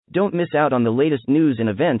Don't miss out on the latest news and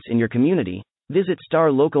events in your community. Visit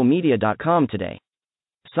starlocalmedia.com today.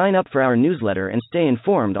 Sign up for our newsletter and stay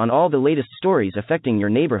informed on all the latest stories affecting your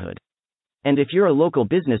neighborhood. And if you're a local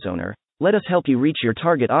business owner, let us help you reach your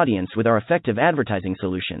target audience with our effective advertising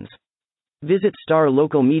solutions. Visit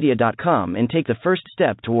starlocalmedia.com and take the first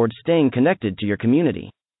step towards staying connected to your community.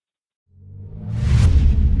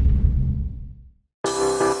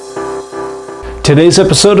 Today's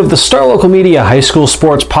episode of the Star Local Media High School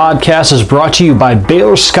Sports Podcast is brought to you by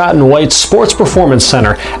Baylor Scott & White Sports Performance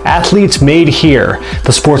Center, athletes made here.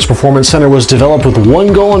 The Sports Performance Center was developed with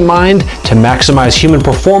one goal in mind: to maximize human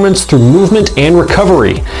performance through movement and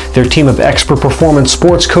recovery. Their team of expert performance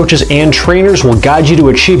sports coaches and trainers will guide you to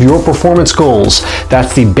achieve your performance goals.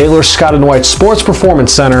 That's the Baylor Scott & White Sports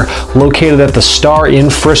Performance Center, located at the Star in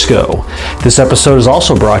Frisco. This episode is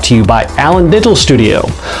also brought to you by Allen Dental Studio.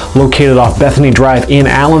 Located off Bethany Drive in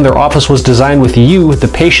Allen, their office was designed with you, the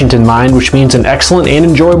patient, in mind, which means an excellent and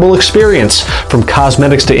enjoyable experience. From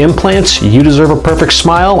cosmetics to implants, you deserve a perfect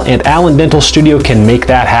smile, and Allen Dental Studio can make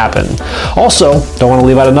that happen. Also, don't want to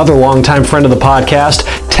leave out another longtime friend of the podcast,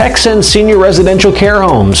 Texan Senior Residential Care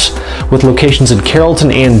Homes. With locations in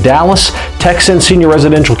Carrollton and Dallas, Texan Senior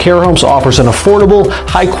Residential Care Homes offers an affordable,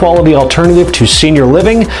 high-quality alternative to senior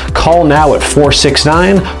living. Call now at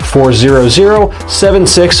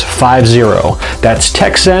 469-400-7650. That's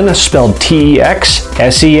Texan, spelled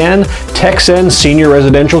T-E-X-S-E-N, Texan Senior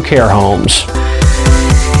Residential Care Homes.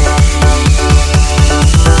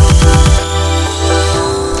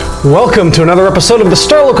 Welcome to another episode of the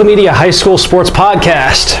Star Local Media High School Sports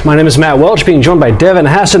Podcast. My name is Matt Welch, being joined by Devin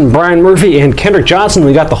Hassan, Brian Murphy, and Kendrick Johnson.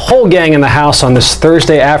 We got the whole gang in the house on this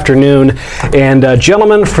Thursday afternoon. And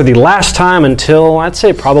gentlemen, for the last time until, I'd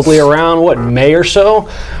say probably around, May or so,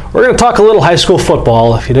 we're going to talk a little high school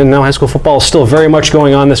football. If you didn't know, high school football is still very much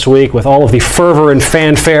going on this week with all of the fervor and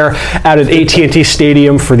fanfare out at AT&T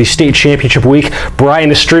Stadium for the state championship week.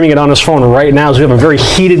 Brian is streaming it on his phone right now, so we have a very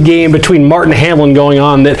heated game between Martin and Hamlin going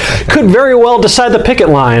on that could very well decide the picket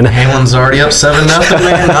line. Hamlin's already up 7-0,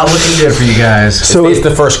 man. Not looking good for you guys. So it's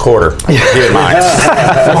the first quarter. Keep in mind.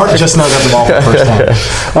 Martin just knows the ball for the first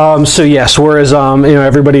time. So yes, whereas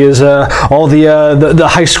everybody is all the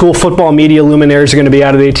high school football media luminaries are going to be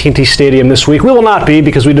out at AT&T Stadium this week. We will not be,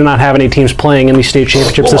 because we do not have any teams playing in the state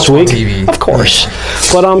championships this week. TV. Of course.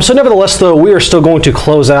 But so nevertheless, though, we are still going to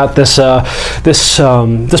close out this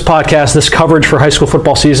podcast, this coverage for high school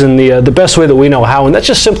football season the best way that we know how, and that's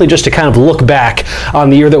just simply just to kind of look back on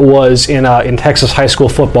the year that was in Texas high school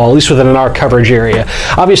football, at least within our coverage area.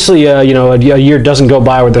 Obviously, a year doesn't go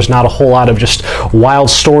by where there's not a whole lot of just wild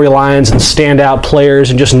storylines and standout players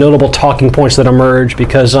and just notable talking points that emerge,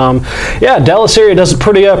 because Dallas area does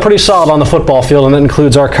pretty solid on the football field, and that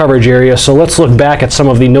includes our coverage area. So let's look back at some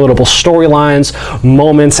of the notable storylines,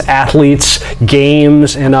 moments, athletes,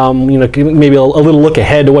 games, and maybe a little look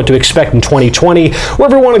ahead to what to expect in 2020,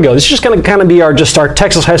 wherever we want to go. This is just going to kind of be our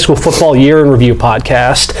Texas high school football year in review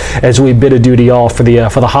podcast as we bid adieu to y'all for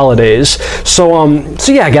the holidays. So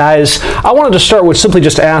yeah, guys, I wanted to start with simply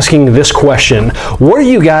just asking this question: what are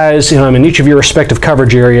you guys, in each of your respective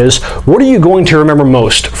coverage areas, what are you going to remember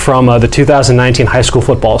most from the 2019 high school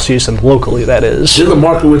football season, locally, that is? Dylan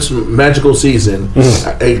Markowitz magical season.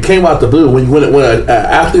 Mm-hmm. It came out the blue. When an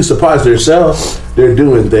athlete surprised themselves, they're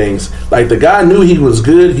doing things. Like, the guy knew he was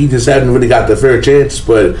good, he just hadn't really got the fair chance.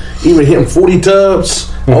 But even him, 40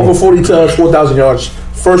 tubs, over 40 tubs, 4,000 yards,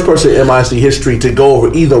 first person in MIC history to go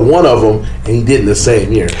over either one of them, and he did in the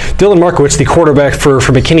same year. Dylan Markowitz, the quarterback for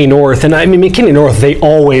McKinney North, and McKinney North, they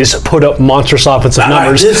always put up monstrous offensive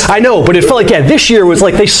numbers. I know, but it felt like this year was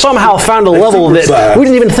like they somehow found a level that we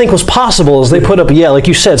didn't even think was possible, as they put up, like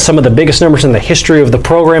you said, some of the biggest numbers in the history of the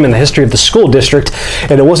program and the history of the school district.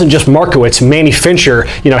 And it wasn't just Markowitz. Manny Fincher,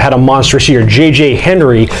 had a monstrous year. J.J.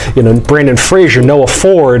 Henry, Brandon Frazier, Noah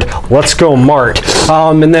Ford. Let's go, Mart.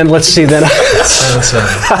 And then let's see then.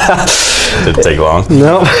 Didn't take long.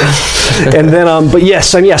 No. And then, but yes,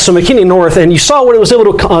 so McKinney North, and you saw what it was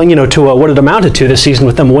able to, what it amounted to this season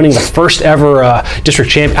with them winning the first ever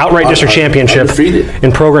district championship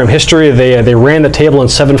in program history. They ran the table in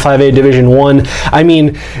 7-5A Division I. I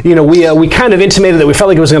mean, we kind of intimated that we felt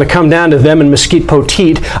like it was going to come down to them and Mesquite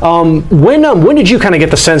Poteet. When did you kind of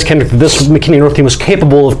get the sense, Kendrick, that this McKinney North team was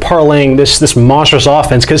capable of parlaying this monstrous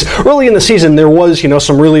offense? Because early in the season there was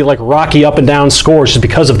some really rocky up and down scores just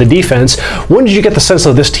because of the defense. When did you get the sense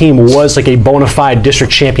that this team was like a bona fide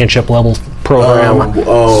district championship level program?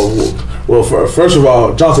 Well, first of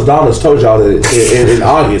all, Johnson Dominus told y'all that in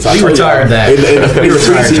August. He retired that. In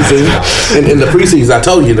the preseason, I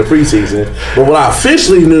told you in the preseason. But what I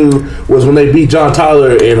officially knew was when they beat John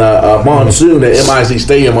Tyler in a monsoon at MIC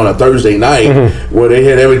Stadium on a Thursday night, where they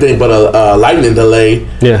had everything but a lightning delay.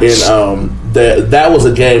 Yeah. And that was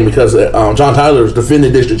a game because John Tyler is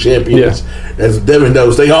defending district champions. Yeah. As Devin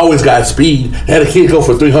knows, they always got speed. Had a kid go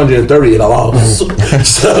for 330 and a loss. So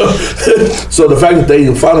the fact that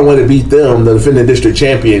they found a way to beat them, the defending district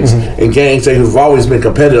champions, in games they have always been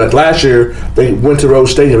competitive. Like last year, they went to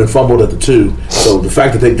Rose Stadium and fumbled at the 2. So the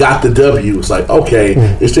fact that they got the W, it's like, okay,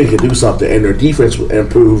 this team can do something. And their defense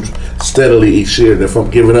improved steadily each year. They're from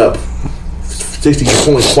giving up 60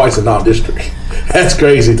 points twice in non-district. That's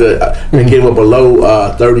crazy to give up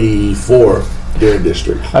below 34 here in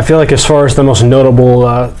district. I feel like as far as the most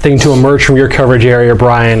notable thing to emerge from your coverage area,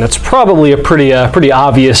 Brian, that's probably a pretty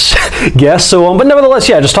obvious guess. So, but nevertheless,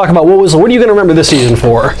 yeah, just talk about what are you going to remember this season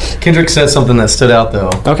for? Kendrick said something that stood out though.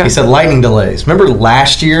 Okay. He said lightning delays. Remember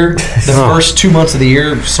last year, the first 2 months of the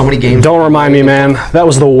year, so many games. Don't remind me, man. That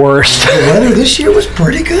was the worst. The weather this year was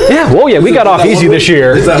pretty good. Yeah. Well, yeah, we got off easy this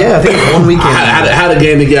year. Yeah, I think it was one weekend. How the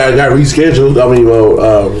game got rescheduled? I mean,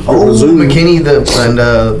 resumed. McKinney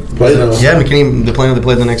McKinney they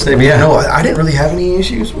played the next day. But yeah, no, I didn't really have any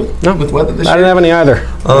issues with weather this year. I didn't have any either.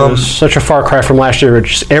 It was such a far cry from last year.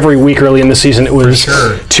 Just every week early in the season, it was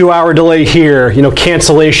 2-hour delay here,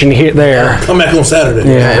 cancellation here, there. Come back on Saturday.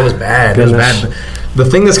 Yeah, it was bad. Goodness. It was bad. The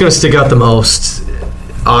thing that's going to stick out the most,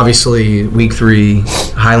 obviously, week 3,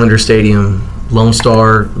 Highlander Stadium, Lone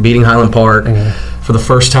Star beating Highland Park. For the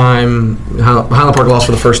first time, Highland Park lost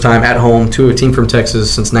for the first time at home to a team from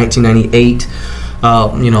Texas since 1998. I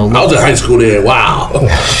was in high school there. Wow.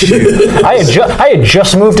 I had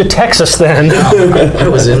just moved to Texas then. I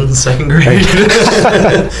was in second grade.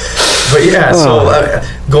 But yeah, so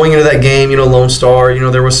going into that game, Lone Star,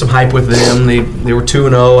 there was some hype with them. They were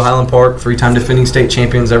 2-0, Highland Park, 3-time defending state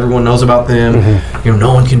champions. Everyone knows about them.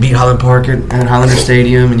 No one can beat Highland Park at Highlander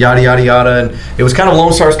Stadium, and yada yada yada. And it was kind of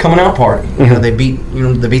Lone Star's coming out party. They beat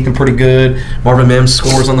them pretty good. Marvin Mims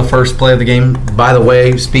scores on the first play of the game. By the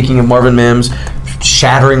way, speaking of Marvin Mims,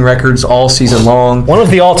 shattering records all season long. One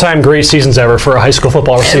of the all-time great seasons ever for a high school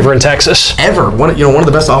football receiver in Texas. Ever. One of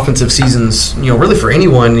the best offensive seasons, really for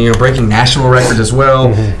anyone, breaking national records as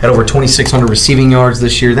well. Had over 2,600 receiving yards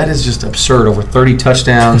this year. That is just absurd. Over 30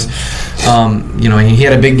 touchdowns. He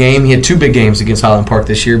had a big game. He had 2 big games against Highland Park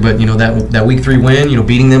this year, but that week 3 win,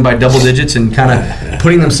 beating them by double digits and kind of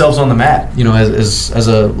putting themselves on the map, as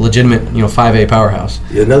a legitimate, 5A powerhouse.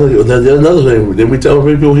 Yeah, another thing, didn't we tell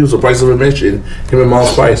people he was a price of admission? Him and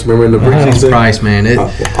Miles Price, remember in the preseason? Price, man.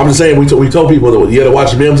 I'm just saying, we told people that you had to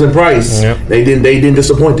watch Mims and Price. Yep. They didn't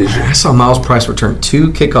disappoint this year. I saw Miles Price return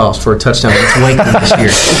 2 kickoffs for a touchdown against Wakeland this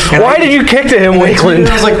year. Why did you kick to him, Wakeland?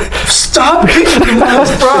 I was like, stop kicking to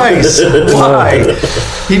Miles Price. Why?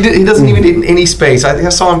 He doesn't even need any space. I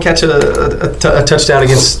saw him catch a touchdown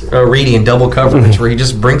against Reedy in double coverage, where he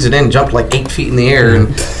just brings it in, jumped like 8 feet in the air,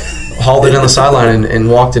 and hauled it on the sideline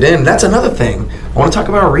and walked it in. That's another thing. I want to talk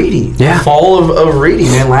about Reedy. Yeah. The fall of Reedy,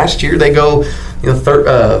 man. Last year they go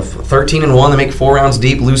 13-1. They make 4 rounds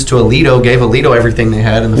deep, lose to Aledo, gave Aledo everything they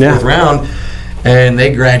had in the 4th round, and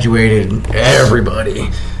they graduated everybody.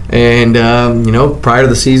 And, prior to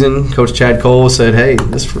the season, Coach Chad Cole said, hey,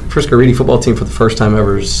 this Frisco Reedy football team for the first time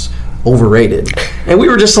ever is overrated. And we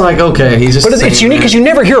were just like, okay, he's just. But it's unique because you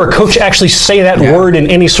never hear a coach actually say that word in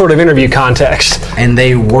any sort of interview context. And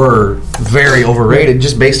they were very overrated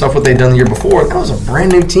just based off what they'd done the year before. That was a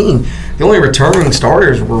brand new team. The only returning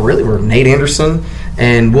starters were Nate Anderson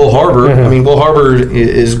and Will Harbor. I mean, Will Harbor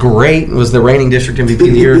is great. Was the reigning district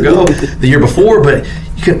MVP the year before, but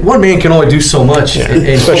one man can only do so much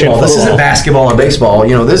in football. This isn't basketball or baseball.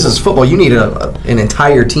 This is football. You need an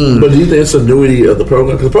entire team. But do you think it's the annuity of the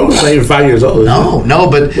program? Because the program's not even 5 years old. No,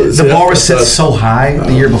 but the bar was set so high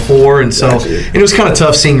the year before, and so it was kind of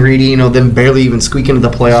tough seeing Reedy, them barely even squeak into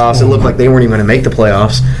the playoffs. It looked like they weren't even going to make the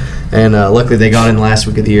playoffs. And luckily they got in last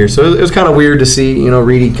week of the year. So it was kind of weird to see,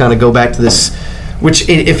 Reedy kind of go back to this, which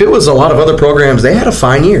if it was a lot of other programs, they had a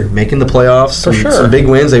fine year, making the playoffs. For sure. Some big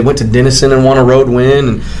wins. They went to Denison and won a road win.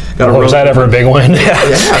 And got a road was that ever a big win?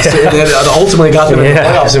 It ultimately got them in the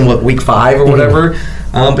playoffs in, week 5 or whatever.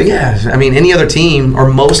 But any other team, or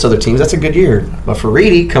most other teams, that's a good year. But for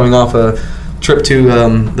Reedy, coming off a trip to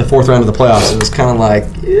the 4th round of the playoffs, it was kind of like,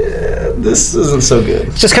 this isn't so good.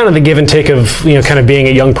 It's just kind of the give and take of kind of being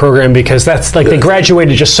a young program, because that's like they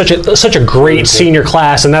graduated just such a great senior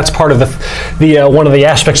class, and that's part of the one of the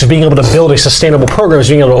aspects of being able to build a sustainable program is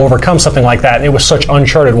being able to overcome something like that. And it was such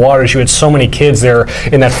uncharted waters. You had so many kids there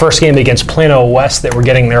in that first game against Plano West that were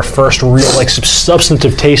getting their first real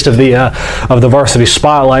substantive taste of the varsity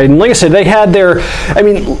spotlight. And like I said, they had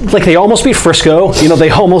they almost beat Frisco. They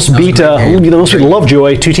almost beat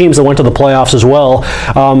Lovejoy, two teams that went to the playoffs as well.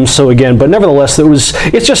 But nevertheless,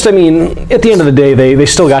 it's just at the end of the day, they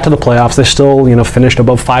still got to the playoffs. They still finished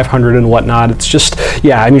above 500 and whatnot. It's just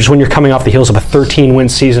just when you're coming off the heels of a 13-win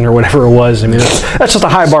season or whatever it was, that's just a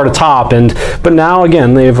high bar to top. But now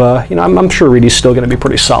again, they've I'm sure Reedy's still going to be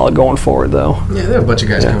pretty solid going forward, though. Yeah, they have a bunch of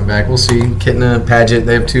guys coming back. We'll see. Kitna, Padgett,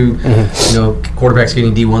 they have two quarterbacks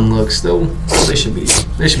getting D1 looks. They should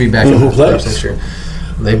be back in the playoffs next year.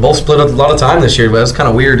 They both split up a lot of time this year, but it's kind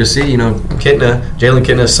of weird to see. Jalen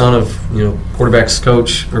Kitna, son of quarterbacks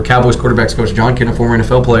coach or Cowboys quarterbacks coach John Kitna, former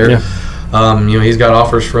NFL player. Yeah. He's got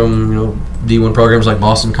offers from D1 programs like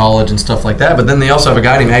Boston College and stuff like that. But then they also have a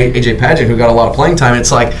guy named AJ Padgett who got a lot of playing time.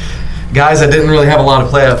 It's like guys that didn't really have a lot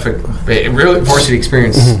of playoff, really varsity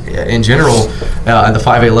experience in general at the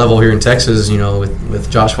 5A level here in Texas. With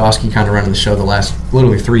Josh Foskey kind of running the show the last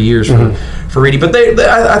literally 3 years for Reedy. But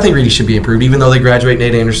I think Reedy should be improved, even though they graduate.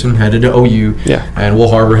 Nate Anderson headed to OU, and Will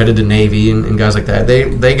Harbor headed to Navy, and guys like that.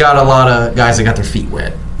 They got a lot of guys that got their feet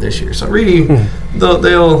wet this year. So Reedy,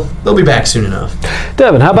 they'll be back soon enough.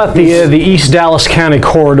 Devin, how about the East Dallas County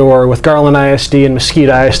corridor with Garland ISD and Mesquite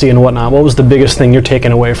ISD and whatnot? What was the biggest thing you're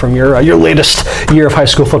taking away from your latest year of high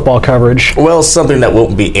school football coverage? Well, something that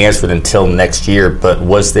won't be answered until next year, but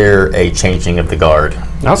was there a changing of the guard,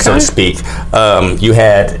 so to speak? You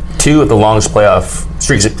had two of the longest playoff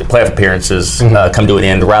appearances come to an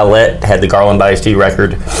end. Rowlett had the Garland ISD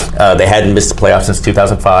record. They hadn't missed the playoffs since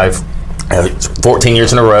 2005. 14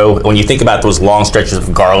 years in a row. When you think about those long stretches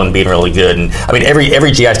of Garland being really good, and every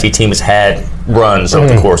GISD team has had runs over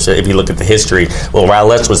the course. If you look at the history, well,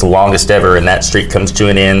 Rowlett's was the longest ever, and that streak comes to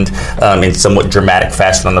an end in somewhat dramatic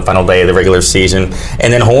fashion on the final day of the regular season.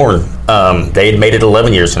 And then Horn, they had made it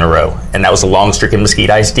 11 years in a row, and that was a long streak in Mesquite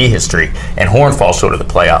ISD history. And Horn falls short of the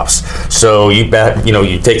playoffs. So you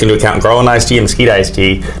take into account Garland ISD and Mesquite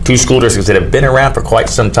ISD, two school districts that have been around for quite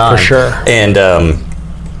some time. For sure. And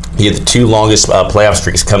the two longest playoff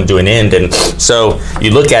streaks come to an end, and so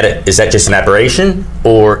you look at it: is that just an aberration,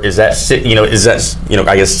 or is that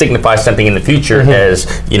I guess signify something in the future as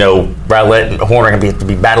Rowlett and Horn are going to have to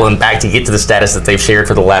be battling back to get to the status that they've shared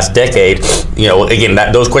for the last decade? Again,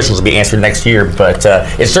 those questions will be answered next year, but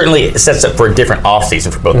it certainly sets up for a different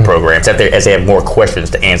offseason for both programs as they have more questions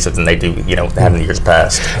to answer than they do have in the years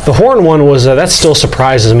past. The Horn one was that still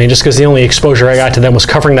surprises me, just because the only exposure I got to them was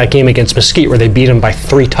covering that game against Mesquite where they beat them by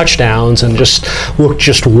 3 touchdowns and just looked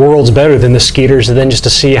worlds better than the Skeeters, and then just to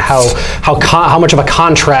see how much of a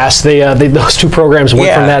contrast those two programs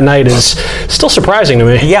went from that night is still surprising to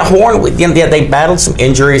me. Yeah, Horn, they battled some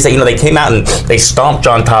injuries. They came out and they stomped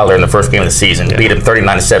John Tyler in the first game of the season, beat him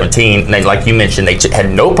 39-17, and like you mentioned, they had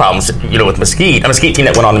no problems with Mesquite, a Mesquite team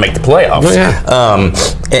that went on to make the playoffs.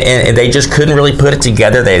 And they just couldn't really put it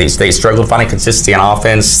together. They struggled finding consistency on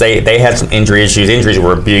offense. They had some injury issues. Injuries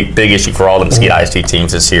were a big issue for all the Mesquite ISD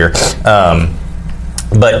teams this year.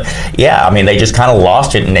 But they just kind of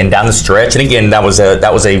lost it and down the stretch. And again, that was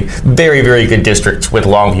a very, very good district with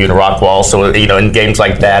Longview and Rockwall. So in games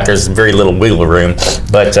like that, there's very little wiggle room.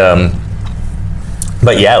 But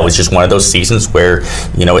it was just one of those seasons where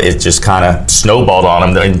it just kind of snowballed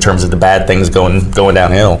on them in terms of the bad things going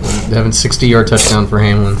downhill. Having 60-yard touchdown for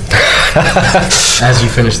Hamlin as you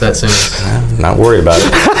finish that sentence. Not worried about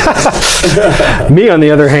it. Me, on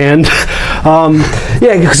the other hand,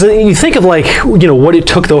 because you think of what it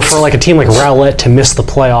took though for a team like Rowlett to miss the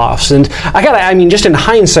playoffs, and just in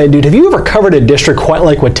hindsight, dude, have you ever covered a district quite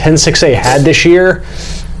like what 10-6A had this year?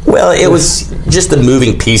 Well, it was just the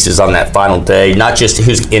moving pieces on that final day, not just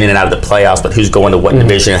who's in and out of the playoffs, but who's going to what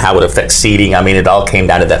division and how it would affect seeding. It all came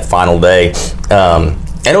down to that final day.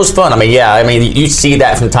 And it was fun. You see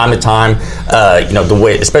that from time to time. The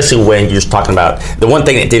way, especially when you're talking about the one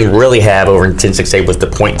thing that didn't really have over in 10-6A was the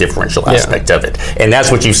point differential aspect of it, and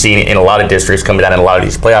that's what you've seen in a lot of districts coming down in a lot of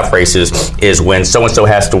these playoff races. Is when so and so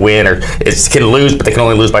has to win or can lose, but they can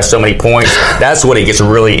only lose by so many points. That's when it gets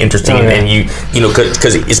really interesting, and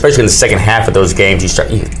because especially in the second half of those games,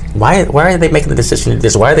 why are they making the decision to do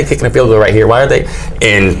this? Why are they kicking a field goal right here? Why are they?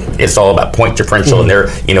 And it's all about point differential, and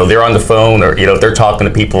they're on the phone, or they're talking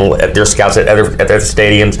to people at their scouts at their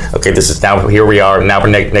stadiums. Okay, this is now, here we are. Now we're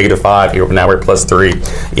 -5. Now we're +3.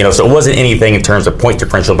 So it wasn't anything in terms of point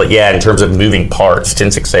differential, but yeah, in terms of moving parts,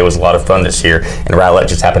 10-6A was a lot of fun this year, and Rowlett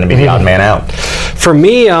just happened to be the odd man out. For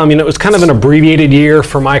me, it was kind of an abbreviated year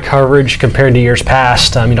for my coverage compared to years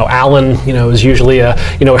past. Allen, is usually a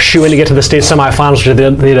shoe-in to get to the state semifinals, which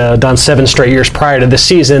they'd done 7 straight years prior to this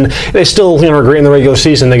season. They still, are great in the regular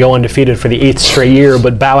season. They go undefeated for the 8th straight year,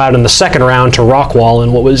 but bow out in the second round to Rockwall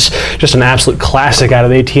in what was just an absolute classic out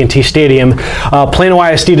of the AT&T Stadium. Plano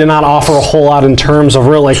ISD did not offer a whole lot in terms of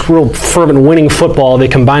real fervent winning football. They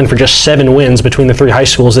combined for just 7 wins between the 3 high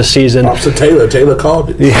schools this season. So Taylor called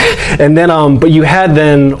it. Yeah. And then, but you had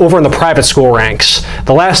then over in the private school ranks,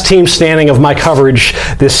 the last team standing of my coverage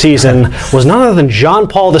this season was none other than John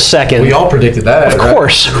Paul II. We all predicted that, of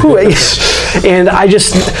course. And I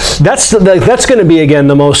just that's going to be again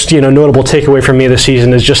the most notable takeaway from me this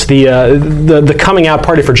season is just the coming out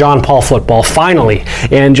party for John Paul football finally.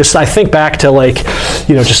 And just I think back to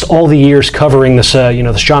just all the years covering this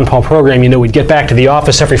this John Paul program. We'd get back to the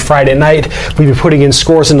office every Friday night. We'd be putting in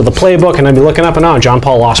scores into the playbook, and I'd be looking up and John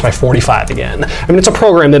Paul lost by 45 again. It's a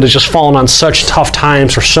program that has just fallen on such tough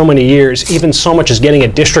times for so many years. Even so much as getting a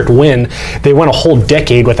district win, they went a whole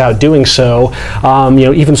decade without doing so.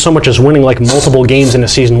 Even so much as winning multiple games in a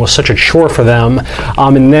season was such a chore for them.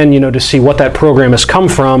 And then to see what that program has come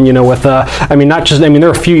from. With they're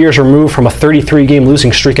a few years removed from a 33-game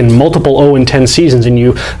losing streak and multiple 0-10 seasons, and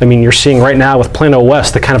you're seeing right now with Plano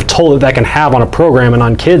West the kind of toll that can have on a program and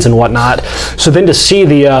on kids and whatnot. So then to see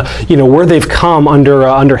the where they've come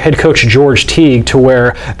under head coach George Teague to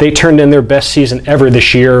where they turned in their best season ever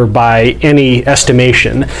this year by any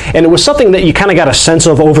estimation, and it was something that you kind of got a sense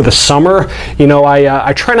of over the summer.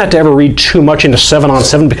 I try not to ever read too much into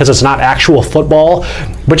 7-on-7 because it's not actual football,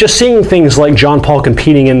 but just seeing things like John Paul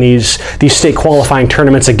competing in these state qualifying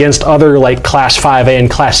tournaments against other Class 5A and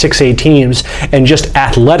Class 6A teams and just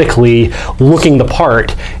athletically looking the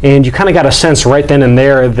part, and you kind of got a sense right then and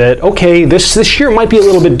there that okay, this year might be a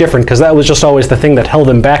little bit different because that was just always the thing that held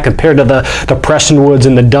them back compared to the Prestonwoods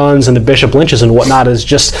and the Dunns and the Bishop Lynches and whatnot. Is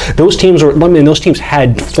just those teams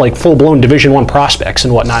had full-blown Division I prospects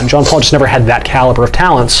and whatnot, and John Paul just never had that caliber of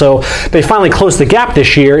talent. So they finally closed the gap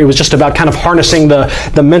this year. It was just about kind of harnessing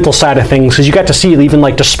the mental side of things, because you got to see even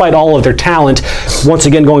despite all of their talent, once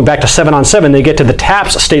again going back to 7-on-7, they get to the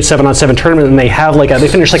TAPS State 7-on-7 tournament and they have they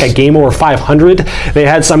finished a game over 500. They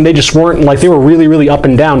had they just weren't they were really, really up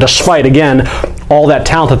and down despite again all that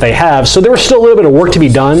talent that they have. So there was still a little bit of work to be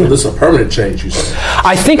done. So this is a permanent change, you say?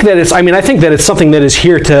 I think that it's something that is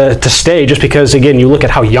here to stay, just because again you look at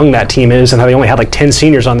how young that team is and how they only had 10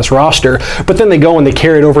 seniors on this roster, but then they go and they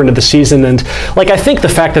carry it over into the season, and I think the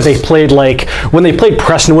fact that they played when they played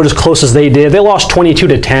Prestonwood as close as they did, they lost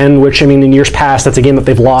 22-10, which in years past that's a game that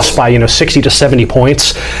they've lost by 60 to 70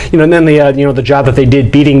 points. And then the job that they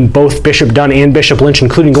did beating both Bishop Dunn and Bishop Lynch,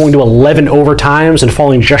 including going to 11 overtimes and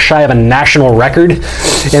falling just shy of a national record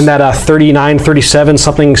in that 39-37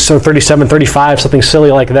 something, so 37-35 something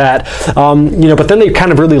silly like that. But then they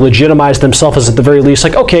kind of really legitimized themselves as at the very least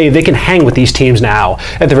okay, they can hang with these teams now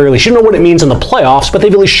at the very least. You don't know what it means in the playoffs, but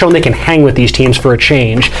they've at least shown they can hang with these teams for a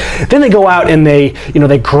change. Then they go out and they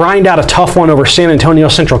grind out a tough one over San Antonio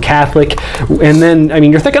Central Catholic, and then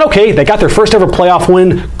you're thinking okay, they got their first ever playoff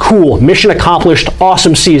win, cool, mission accomplished,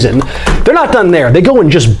 awesome season. They're not done there. They go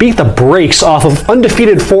and just beat the brakes off of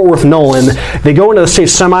undefeated Fort Worth Nolan. They go into the state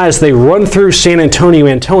semis. They run through San Antonio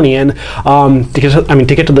Antonian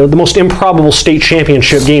to get to the most improbable state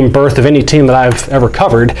championship game berth of any team that I've ever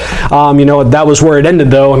covered. That was where it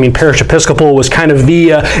ended though. Parish Episcopal was kind of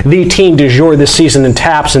the team du jour this season in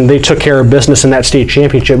TAPS, and they took care of business in that state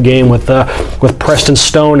championship game with Preston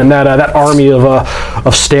Stone and that army of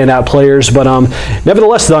standout players. But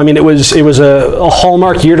nevertheless though, it was a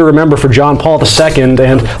hallmark year to remember for John Paul II. And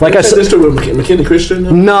like I said, McKinney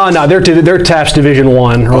Christian? No, they're TAPS Division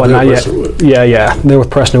I or whatnot. Yeah, they're with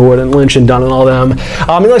Prestonwood and Lynch and Dunn and all them.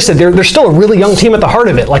 Like I said, they're still a really young team at the heart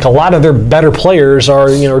of it. A lot of their better players are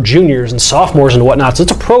juniors and sophomores and whatnot. So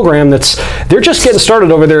it's a program they're just getting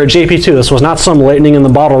started over there at JP2. This was not some lightning in the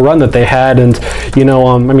bottle run that they had, and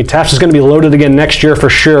TAPS is going to be loaded again next year for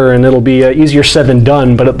sure, and it'll be easier said than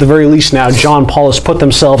done. But at the very least now, John Paul has put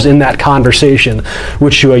themselves in that conversation,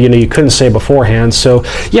 which you couldn't say beforehand. So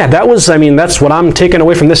yeah, that's what I'm taking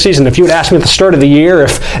away from this season. If you had asked me at the start of the year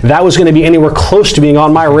if that was going to be anywhere close to being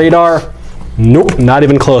on my radar, Nope, not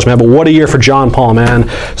even close, man. But what a year for John Paul, man.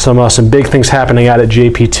 Some big things happening out at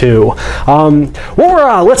JP2.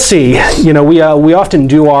 Let's see. We often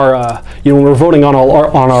do our when we're voting on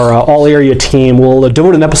our all area team, we'll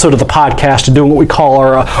devote an episode of the podcast to doing what we call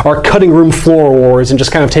our cutting room floor awards, and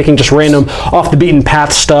just kind of taking just random off the beaten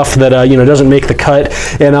path stuff that doesn't make the cut,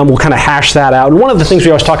 and we'll kind of hash that out. And one of the things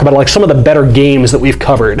we always talk about are like some of the better games that we've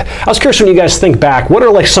covered. I was curious, when you guys think back, what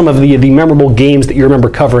are like some of the memorable games that you remember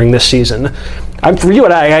covering this season? For you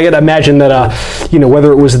and I gotta imagine that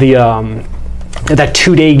whether it was that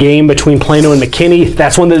 2-day game between Plano and McKinney,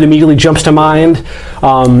 that's one that immediately jumps to mind.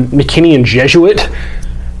 McKinney and Jesuit.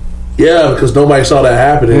 Yeah, because nobody saw that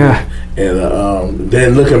happening. Yeah. And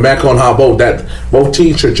then looking back on how both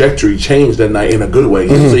teams' trajectory changed that night in a good way.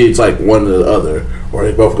 Usually it's like one or the other, or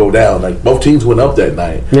they both go down. Like both teams went up that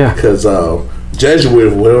night. Yeah. Because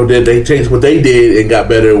Jesuit, they changed what they did and got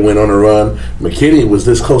better and went on a run. McKinney was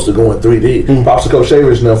this close to going 3D. Popsicle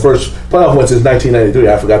Shavers in their first playoff win since 1993.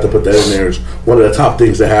 I forgot to put that in there. It's one of the top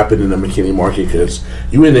things that happened in the McKinney market, because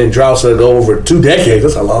you in droughts that go over 2 decades.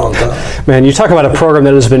 That's a long time. Man, you talk about a program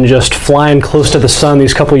that has been just flying close to the sun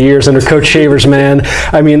these couple of years under Coach Shavers, man.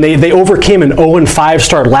 I mean, they overcame an 0-5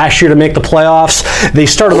 start last year to make the playoffs. They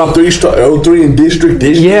started off 0-3 in district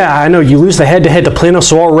this year. Yeah, I know. You lose the head-to-head to Plano,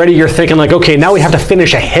 so already you're thinking like, okay, now we have to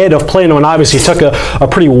finish ahead of Plano, and obviously it took a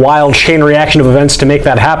pretty wild chain reaction of events to make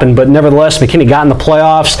that happen. But nevertheless, McKinney got in the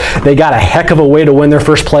playoffs. They got a heck of a way to win their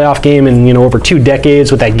first playoff game in over 2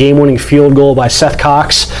 decades with that game-winning field goal by Seth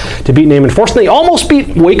Cox to beat Naaman Force. They almost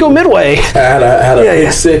beat Waco Midway. Had a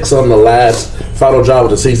pick 6 on the last final drive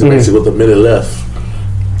of the season, basically with a minute left.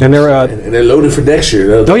 And they're loaded for next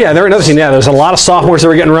year. They're another team. Yeah, there's a lot of sophomores that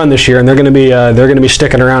are getting run this year, and they're going to be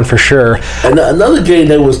sticking around for sure. And another game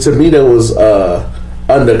that was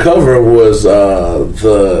undercover was the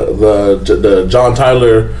John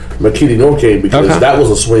Tyler McKinney North game, because that was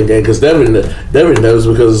a swing game. Because Devin knows,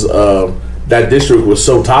 because that district was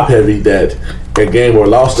so top heavy that a game or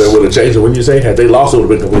lost there would have changed it. When you say had they lost, it would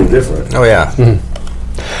have been completely different. Oh yeah. Mm-hmm.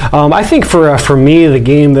 I think for me, the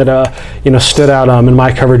game that stood out in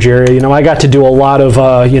my coverage area, I got to do a lot of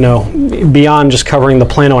beyond just covering the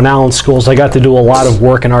Plano and Allen schools. I got to do a lot of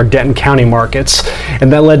work in our Denton County markets,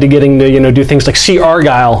 and that led to getting to do things like see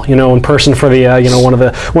Argyle in person for the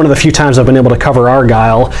one of the few times I've been able to cover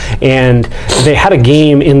Argyle. And they had a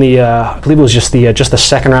game in the I believe it was just the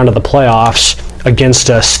second round of the playoffs against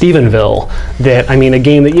Stephenville. That, I mean, a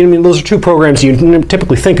game that those are two programs you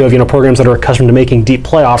typically think of, programs that are accustomed to making deep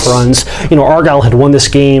playoff runs. Argyle had won this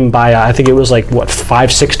game by I think it was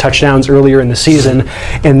 5-6 touchdowns earlier in the season,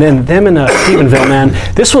 and then them and Stephenville, man,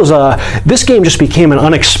 this game just became an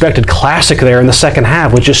unexpected classic there in the second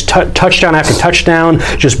half, with just touchdown after touchdown,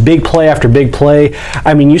 just big play after big play.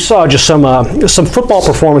 I mean, you saw just some football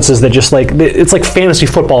performances that just it's like fantasy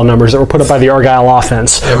football numbers that were put up by the Argyle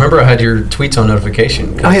offense. Yeah, I remember I had your tweets on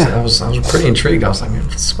notification. Oh yeah, I was pretty intrigued. I was like, man,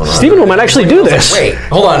 what's going on? Stephenville might actually do this. Wait,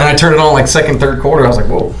 hold on. And I turned it on second, third quarter. I was like,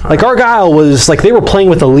 whoa. Argyle was they were playing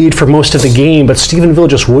with the lead for most of the game, but Stephenville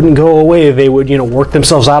just wouldn't go away. They would work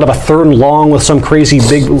themselves out of a 3rd and long with some crazy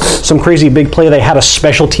big play. They had a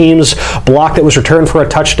special teams block that was returned for a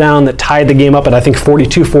touchdown that tied the game up at I think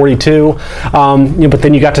 42-42. But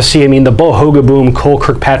then you got to see, the Bo Hogaboom Cole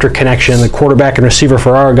Kirkpatrick connection, the quarterback and receiver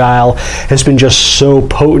for Argyle, has been just so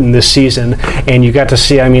potent this season. And you got to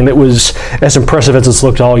see, it was as impressive as it's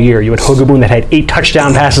looked all year. You had Hogaboom that had 8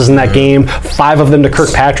 touchdown passes in that game, 5 of them to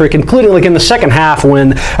Kirkpatrick, including in the second half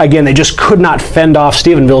when, again, they just could not fend off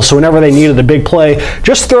Stephenville. So whenever they needed a big play,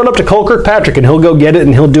 just throw it up to Cole Kirkpatrick and he'll go get it,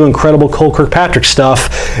 and he'll do incredible Cole Kirkpatrick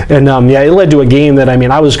stuff. And it led to a game that,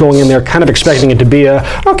 I was going in there kind of expecting it to be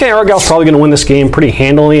Argyle's probably going to win this game pretty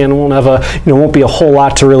handily, and won't be a whole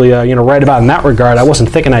lot to really write about in that regard. I wasn't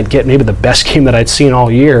thinking I'd get maybe the best game that I'd seen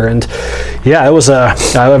all year, and yeah, it was a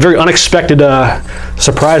very unexpected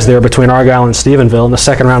surprise there between Argyle and Stephenville in the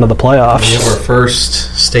second round of the playoffs. We have our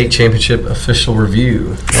first state championship official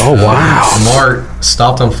review. Oh, wow. Mart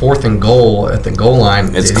stopped on 4th and goal at the goal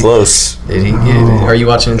line. It's close. Did he get, are you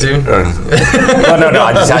watching it too? No.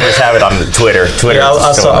 I just have it on Twitter. Yeah,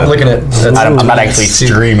 I'm looking at. I'm not actually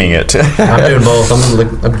streaming it. I'm doing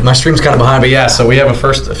both. My stream's kind of behind, but yeah. So we have a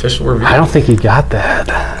first official review. I don't think he got that.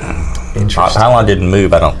 Interesting. Highline didn't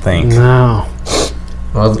move, I don't think. No.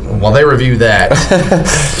 Well, while they review that,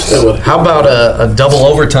 how about a double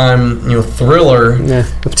overtime, thriller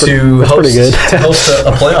to host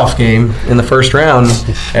a playoff game in the first round?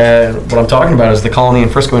 What I'm talking about is the Colony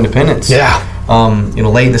and Frisco Independence. Yeah.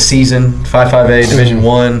 Late in the season, 5-5A Division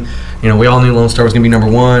 1. We all knew Lone Star was going to be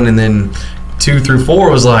number 1, and then 2 through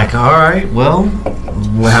 4 was like, all right, well,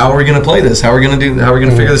 how are we going to play this? How are we going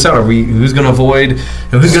to figure this out? Who's going to avoid?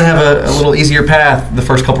 Who's going to have a little easier path the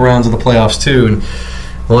first couple rounds of the playoffs too? And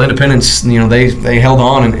well, Independence, they held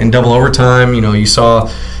on in double overtime. You saw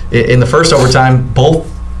in the first overtime both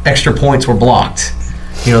extra points were blocked.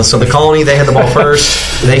 So the Colony, they had the ball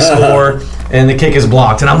first, they score, and the kick is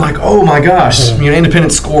blocked. And I'm like, oh my gosh,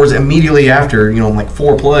 Independence scores immediately after, like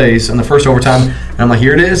 4 plays in the first overtime. And I'm like,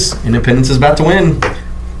 here it is, Independence is about to win.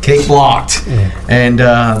 Kick blocked. And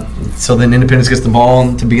so then Independence gets the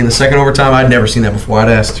ball to begin the second overtime. I'd never seen that before. I'd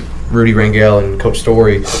asked Rudy Rangel and Coach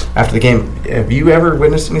Story after the game, have you ever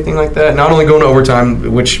witnessed anything like that? Not only going to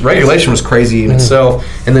overtime, which regulation was crazy in itself,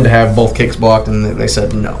 and then to have both kicks blocked, and they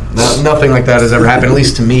said no, nothing like that has ever happened, at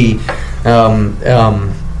least to me.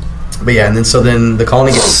 But yeah, and then the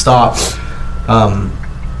Colony gets stopped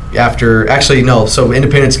so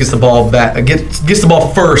Independence gets the ball back, gets the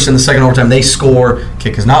ball first in the second overtime. They score,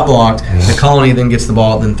 kick is not blocked. The Colony then gets the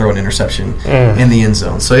ball, then throw an interception in the end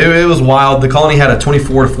zone. So it was wild. The Colony had a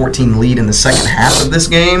 24-14 lead in the second half of this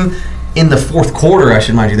game. In the fourth quarter, I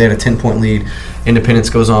should mind you, they had a 10-point lead. Independence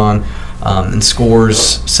goes on and scores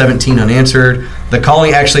 17 unanswered. The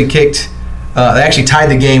Colony actually kicked. They actually tied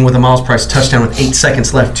the game with a Miles Price touchdown with 8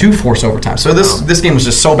 seconds left to force overtime. So this game was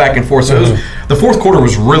just so back and forth. So the fourth quarter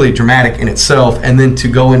was really dramatic in itself, and then to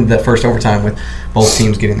go into that first overtime with both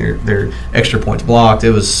teams getting their extra points blocked,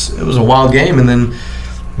 it was a wild game. And then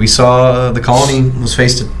we saw the Colony was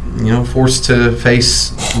forced to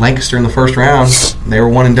face Lancaster in the first round. They were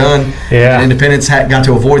one and done. Yeah. And Independence got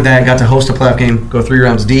to avoid that, got to host a playoff game, go 3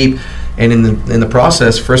 rounds deep, and in the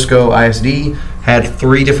process, Frisco ISD had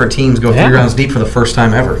 3 different teams go 3 rounds deep for the first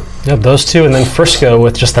time ever. Yeah, those two, and then Frisco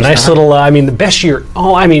with just a nice little, the best year.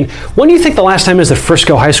 When do you think the last time is that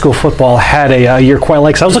Frisco high school football had a year quite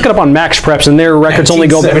like? So I was looking up on Max Preps, and their records only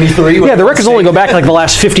go back. Yeah, the records only go back like the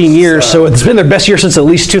last 15 years, so it's been their best year since at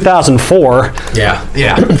least 2004.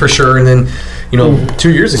 Yeah, for sure. And then,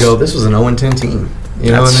 2 years ago, this was an 0-10 team.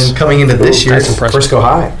 And then coming into this year, Frisco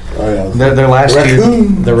High. Their last year,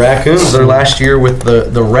 the Raccoons, their last year with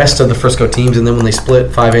the rest of the Frisco teams, and then when they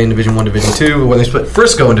split 5A in Division I, Division II, when they split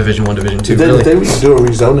Frisco in Division I, Division II. They do a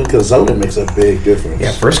rezoning because zoning makes a big difference.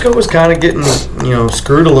 Yeah, Frisco was kind of getting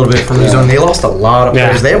screwed a little bit from rezoning. They lost a lot of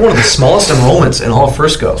players. They have one of the smallest enrollments in all of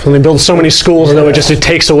Frisco. When they build so many schools, though, it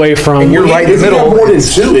takes away from. And you're right in the middle. More than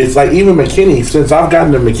 2. It's like even McKinney. Since I've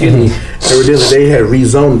gotten to McKinney, evidently they had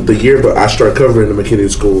rezoned the year, but I started covering the McKinney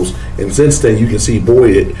schools, and since then you can see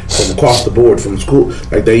Boyd from across the board from school.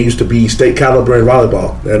 Like they used to be state caliber in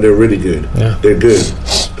volleyball, and they're really good. Yeah. They're good.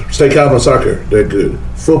 State caliber in soccer, they're good.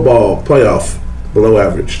 Football, playoff, below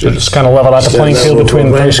average. Just kind of level out the playing field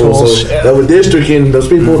between the 3 schools. So that with districting, those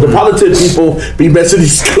people, the politic people, be messing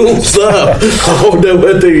these schools up. I don't know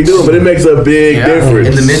what they're doing, but it makes a big difference.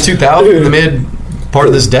 In the mid-2000s, the mid part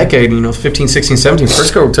of this decade, 15, 16, 17,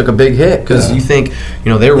 Frisco took a big hit because you think,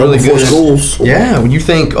 they were really good. Schools. Yeah, when you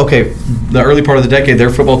think, okay, the early part of the decade, their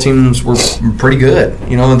football teams were pretty good.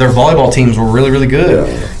 Their volleyball teams were really, really good.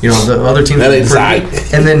 Yeah. The other teams were pretty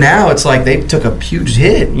good. And then now it's like they took a huge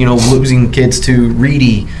hit, losing kids to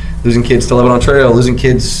Reedy, losing kids to Lebanon Trail, losing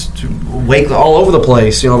kids to Wake, all over the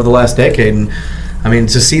place, over the last decade. And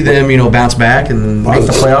to see them, bounce back and make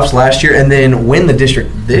the playoffs last year and then win the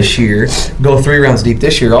district this year, go 3 rounds deep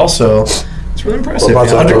this year also, it's really impressive.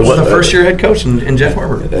 Hunter was the first-year head coach in Jeff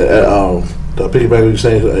Harbor. The piggyback what you're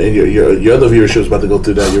saying, your other viewership is about to go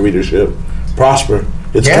through that, your readership. Prosper.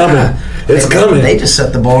 It's coming. It's coming. They just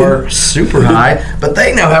set the bar super high, but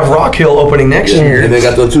they now have Rock Hill opening next year. And they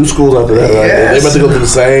got the 2 schools after that. They're about to go to the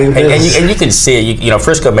same. And you can see it.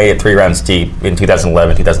 Frisco made it 3 rounds deep in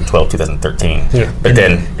 2011, 2012, 2013. Yeah. But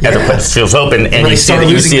then as the fields open, and you see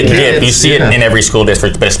it dip. You see it in every school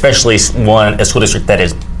district, but especially a school district that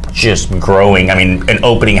is just growing. And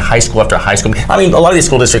opening high school after high school. A lot of these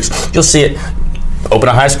school districts, you'll see it. Open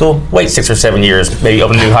a high school, wait 6 or 7 years, maybe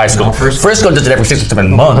open a new high school. No, Frisco does it every 6 or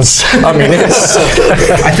 7 months. I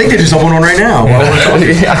think they just opened one right now. And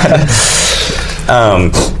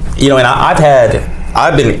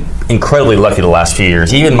I've been incredibly lucky the last few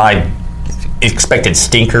years. Even my expected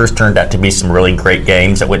stinkers turned out to be some really great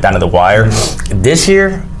games that went down to the wire. This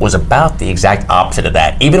year was about the exact opposite of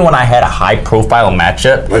that. Even when I had a high-profile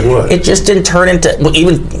matchup, like what? It just didn't turn into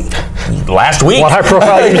even last week. What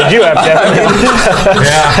high-profile games did you have, Jeff?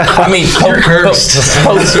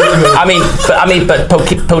 But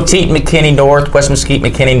Poteet, McKinney North, West Mesquite,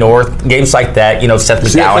 McKinney North, games like that. Seth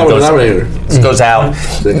McGowan goes out.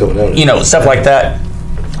 Stuff like that.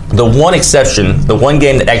 The one exception, the one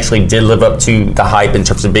game that actually did live up to the hype in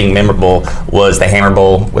terms of being memorable was the Hammer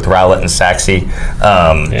Bowl with Rowlett and Saxe.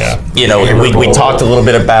 You know, we talked a little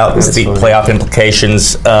bit about the playoff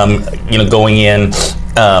implications, you know, going in.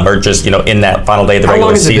 Or just, you know, in that final day of the regular season. How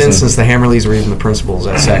long has it been since the Hammerleys were even the principals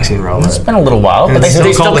at Saxe and Rowlett? It's been a little while, but they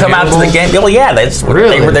still come out to the game. Well, yeah, they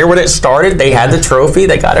were there when it started. They had the trophy.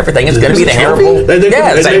 They got everything. It's going to be the Hammer Bowl.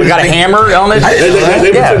 We got a hammer on it. They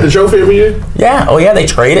the trophy every year? Yeah. Oh, yeah, they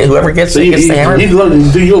trade it. Whoever gets the hammer.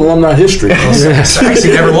 You do your alumni history. Saxe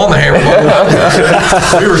never won the Hammer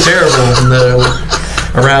Bowl. We were terrible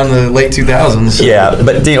around the late 2000s. Yeah,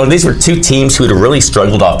 but you know, these were two teams who had really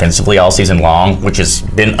struggled offensively all season long, which has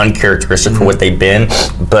been uncharacteristic for what they've been.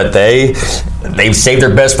 But they've saved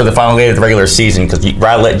their best for the final day of the regular season because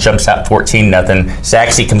Rowlett jumps out 14-0.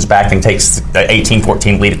 Saxe comes back and takes an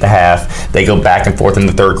 18-14 lead at the half. They go back and forth in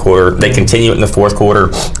the third quarter. They continue it in the fourth quarter.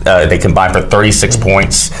 They combine for 36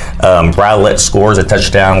 points. Rowlett scores a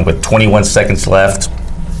touchdown with 21 seconds left.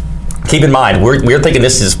 Keep in mind, we're thinking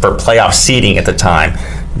this is for playoff seeding at the time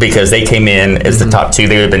because they came in as the top two.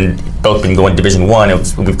 They had both been going Division I.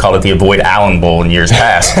 We've called it the Avoid Allen Bowl in years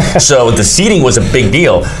past. So the seeding was a big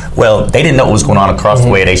deal. Well, they didn't know what was going on across the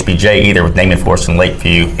way at HBJ either with Naaman Forest and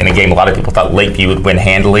Lakeview. In a game, a lot of people thought Lakeview would win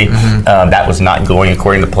handily. That was not going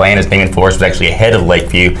according to plan as Naaman Forest was actually ahead of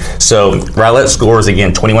Lakeview. So Rowlett scores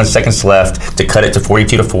again, 21 seconds left to cut it to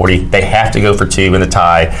 42-40. They have to go for two in the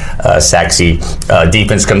tie. Saxe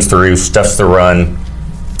defense comes through, stuffs the run,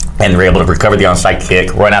 and they're able to recover the onside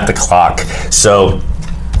kick, run out the clock. So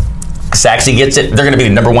Saxe gets it. They're going to be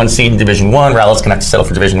the number one seed in Division I. Rowlett's going to have to settle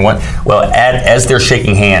for Division I. Well, as they're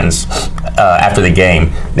shaking hands after the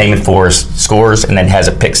game, Naaman Forest scores and then has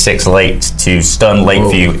a pick six late to stun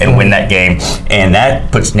Lakeview and win that game. And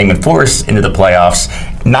that puts Naaman Forest into the playoffs,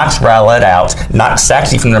 knocks Rowlett out, knocks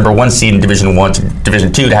Saxe from the number one seed in Division I to Division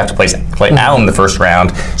II to have to play Allen in the first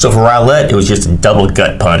round. So for Rowlett, it was just a double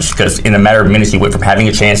gut punch because in a matter of minutes, you went from having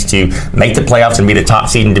a chance to make the playoffs and be the top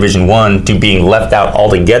seed in Division I to being left out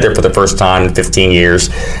altogether for the first time in 15 years.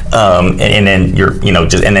 And then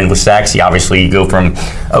and then with Saxe, obviously you go from,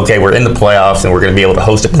 okay, we're in the playoffs and we're going to be able to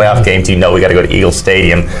host a playoff game to, no, we got to go to Eagle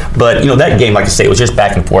Stadium. But, you know, that game, like I say, it was just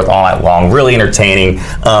back and forth all night long, really entertaining.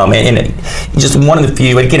 And just one of the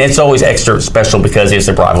few, again, it's always extra special because it's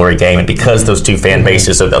a rivalry game and because those two fan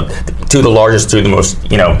bases are two of the largest, two of the most,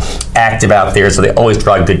 you know, active out there, so they always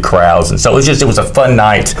draw good crowds. And so it was a fun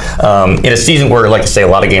night in a season where, like I say, a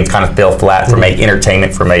lot of games kind of fell flat from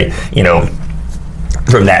entertainment, from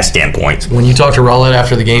from that standpoint. When you talked to Rowlett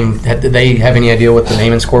after the game, did they have any idea what the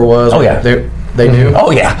Naaman score was? Oh, yeah. They knew?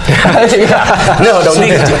 Oh, yeah. No.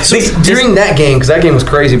 During that game, because that game was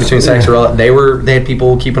crazy between Saxe and Rowlett, they had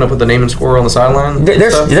people keeping up with the Naaman score on the sideline?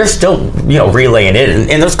 They're still, you know, relaying it.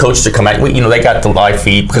 And those coaches are coming out, you know, they got the live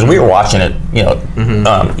feed because we were watching it, you know,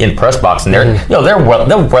 in press box. And they're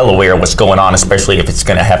well aware of what's going on, especially if it's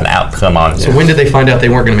going to have an outcome on. So when did they find out they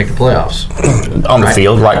weren't going to make the playoffs? On the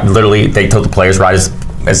field, right? Literally, they told the players right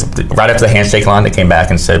after the handshake line, they came back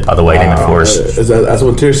and said, by the way, Naaman Forest. That's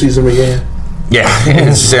when tier season began? Yeah,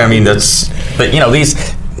 I mean but you know these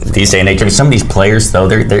day and age. I mean, some of these players though,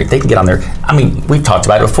 they can get on there. I mean, we've talked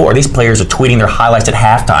about it before. These players are tweeting their highlights at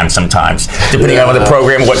halftime sometimes, depending on the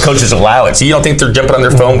program and what coaches allow it. So you don't think they're jumping on their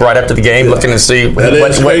phone right after the game, looking to see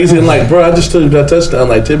what's crazy. And like, bro, I just took that touchdown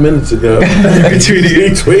like 10 minutes ago. He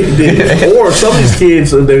tweeted it. Or some of these kids,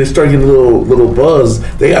 they start getting a little buzz.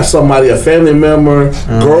 They got somebody, a family member,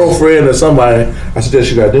 girlfriend, or somebody. I suggest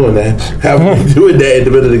you not doing that. Have them doing that in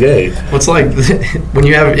the middle of the game. What's like when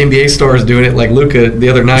you have NBA stars doing it, like Luka the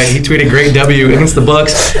other night. He tweeted great W against the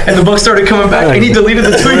Bucks, and the Bucks started coming back, and he deleted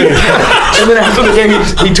the tweet. And then after the game,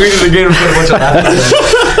 he tweeted again and put a bunch of laughs.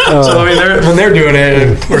 So I mean, when they're doing it,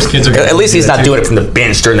 of course, kids are. At least he's not doing it from the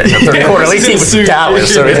bench during the third quarter. At least he was in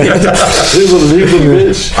Dallas. So I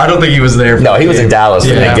don't think he was there. No, he was in Dallas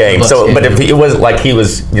in the game. So, but if it wasn't like he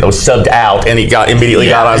was, you know, subbed out and he immediately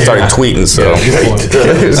got on and started tweeting. So.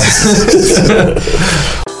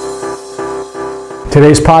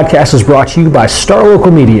 Today's podcast is brought to you by Star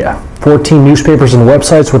Local Media. 14 newspapers and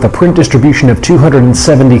websites with a print distribution of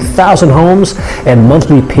 270,000 homes and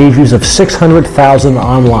monthly page views of 600,000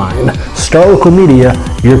 online. Star Local Media,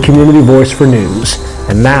 your community voice for news.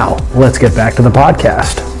 And now, let's get back to the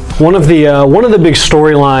podcast. One of the big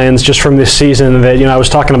storylines just from this season that I was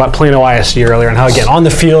talking about Plano ISD earlier, and how again on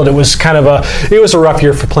the field it was a rough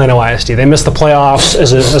year for Plano ISD. They missed the playoffs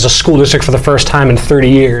as a school district for the first time in 30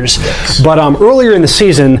 years. Yes. But earlier in the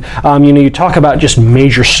season, you talk about just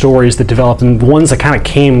major stories that developed and ones that kind of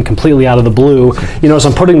came completely out of the blue. As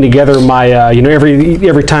I'm putting together my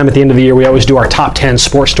every time at the end of the year we always do our top 10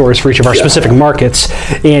 sports stories for each of our specific markets,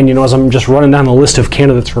 and as I'm just running down the list of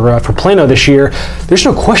candidates for Plano this year, there's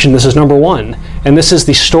no question this is number one, and this is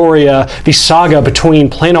the story, the saga between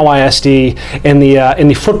Plano ISD and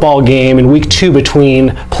the football game in week 2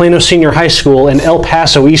 between Plano Senior High School and El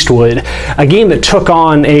Paso Eastwood, a game that took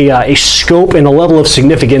on a scope and a level of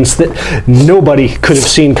significance that nobody could have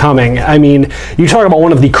seen coming. I mean, you talk about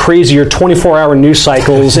one of the crazier 24-hour news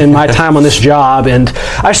cycles in my time on this job, and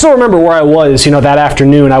I still remember where I was, that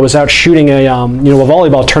afternoon. I was out shooting a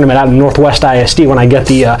volleyball tournament out in Northwest ISD when I get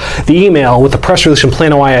the email with the press release from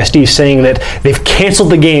Plano ISD saying that they've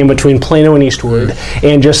canceled the game between Plano and Eastwood,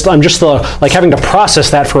 and I'm just having to process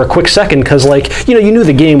that for a quick second, because you knew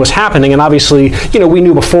the game was happening, and obviously we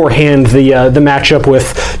knew beforehand the matchup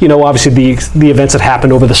with obviously the events that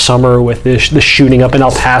happened over the summer with the shooting up in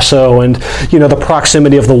El Paso, and the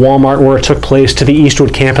proximity of the Walmart where it took place to the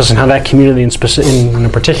Eastwood campus, and how that community in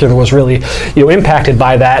particular was really impacted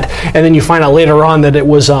by that. And then you find out later on that it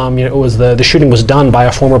was the shooting was done by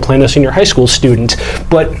a former Plano Senior High School student.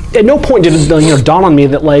 But at no point did it dawn on me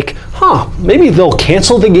that maybe they'll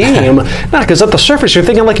cancel the game. Because at the surface you're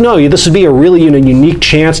thinking no, this would be a really unique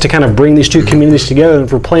chance to kind of bring these two communities together, and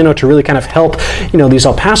for Plano to really kind of help these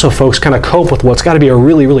El Paso folks kind of cope with what's got to be a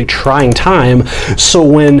really, really trying time. So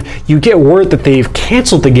when you get word that they've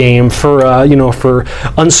canceled the game for for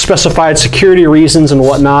unspecified security reasons and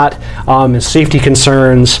whatnot, and safety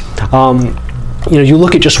concerns, you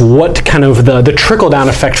look at just what kind of the trickle-down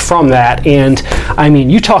effect from that. And I mean,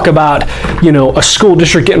 you talk about a school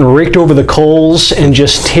district getting raked over the coals and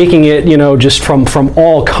just taking it just from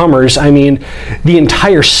all comers. I mean, the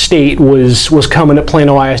entire state was coming at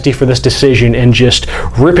Plano ISD for this decision and just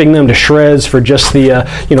ripping them to shreds for just the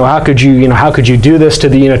how could you do this to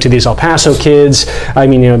to these El Paso kids. I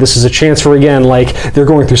mean, this is a chance for, again, they're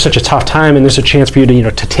going through such a tough time, and there's a chance for you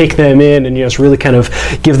to to take them in and just really kind of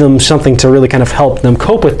give them something to really kind of help them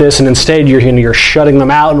cope with this, and instead you're shutting them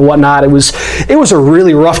out and whatnot. It was a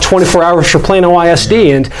really rough 24 hours for Plano ISD,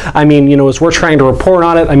 and I mean, as we're trying to report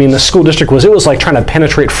on it, I mean, the school district was like trying to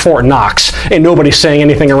penetrate Fort Knox, and nobody's saying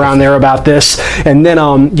anything around there about this. And then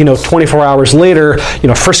 24 hours later,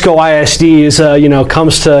 Frisco ISD is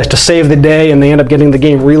comes to save the day, and they end up getting the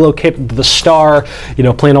game relocated to the Star.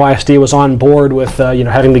 Plano ISD was on board with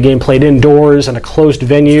having the game played indoors in a closed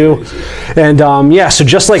venue, and so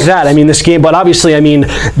just like that, I mean, this game, but obviously, I mean,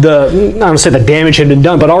 I don't want to say the damage had been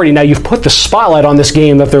done, but already now you've put the spotlight on this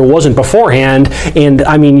game that there wasn't beforehand. And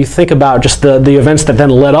I mean, you think about just the events that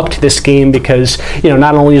then led up to this game, because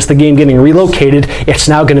not only is the game getting relocated, it's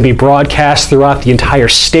now going to be broadcast throughout the entire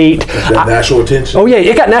state. Got national attention. Oh yeah,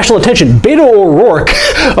 it got national attention. Beto O'Rourke,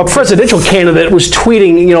 a presidential candidate, was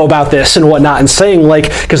tweeting about this and whatnot, and saying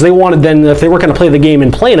because they wanted then, if they were going to play the game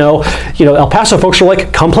in Plano, El Paso folks were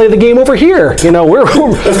like, come play the game over here. Let's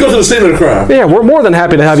go to the scene of the crime. Yeah, we're more than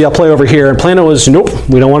happy to have y'all play over here. And Plano was, nope,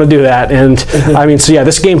 we don't want to do that. And I mean, so yeah,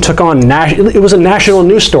 this game took on it was a national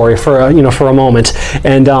news story for a moment.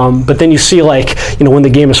 And but then you see when the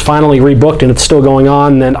game is finally rebooked and it's still going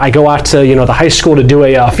on, then I go out to the high school to do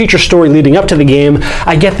a feature story leading up to the game.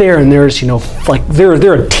 I get there and there's there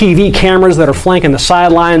are TV cameras that are flanking the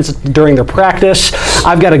sidelines during their practice.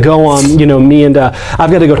 I've got to go on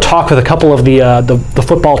I've got to go talk with a couple of the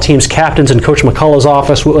football team's captains in Coach McCullough's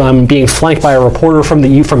office, being flanked by a reporter from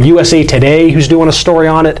USA Today who's doing a story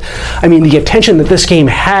on it. I mean, the attention that this game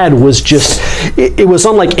had was just, it was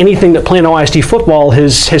unlike anything that Plano ISD football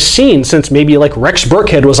has seen since maybe Rex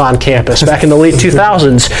Burkhead was on campus back in the late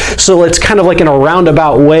 2000s. So it's kind of in a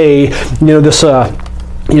roundabout way,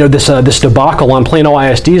 this debacle on Plano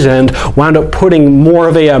ISD's end wound up putting more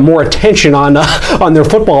attention on their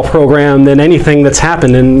football program than anything that's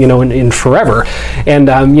happened in forever. And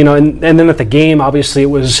and then at the game, obviously it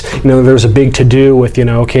was there was a big to do with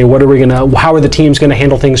okay, how are the teams gonna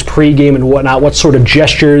handle things pregame and whatnot? What sort of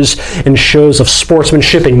gestures and shows of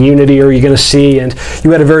sportsmanship and unity are you gonna see? And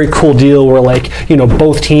you had a very cool deal where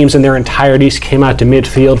both teams in their entireties came out to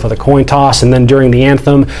midfield for the coin toss, and then during the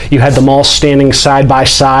anthem you had them all standing side by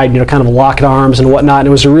side side, kind of locked arms and whatnot. And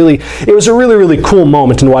it was a really, really cool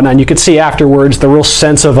moment and whatnot. And you could see afterwards the real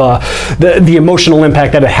sense of the emotional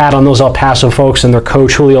impact that it had on those El Paso folks and their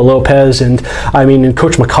coach Julio Lopez. And and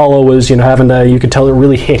Coach McCullough was, having to, you could tell it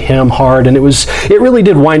really hit him hard. And it really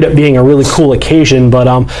did wind up being a really cool occasion. But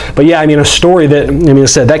yeah, a story that, I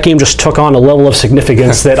said that game just took on a level of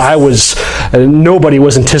significance that nobody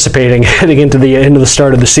was anticipating heading into the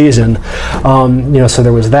start of the season. So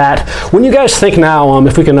there was that. When you guys think now,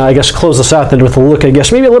 if we can, I guess, close this out then with a look, I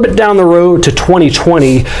guess, maybe a little bit down the road to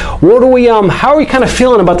 2020, how are we kind of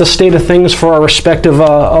feeling about the state of things for our respective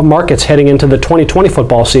markets heading into the 2020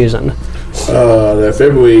 football season? That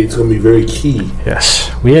February is going to be very key. Yes,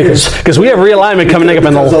 because we have realignment coming up in the.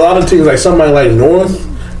 Because a lot of teams, like somebody like North,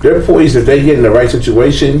 they're poised if they get in the right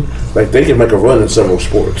situation, like they can make a run in several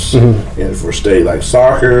sports. And for state, like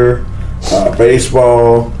soccer,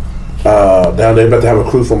 baseball. Down there, about to have a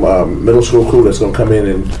crew from middle school crew that's going to come in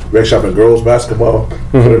and rec shop in girls basketball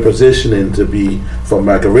for their positioning to be from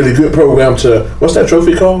like a really good program to what's that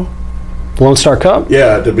trophy called? Lone Star Cup.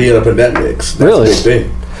 Yeah, to be up in that mix. That's really a big thing.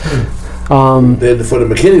 Then for the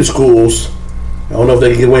McKinney schools, I don't know if they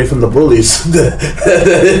can get away from the bullies.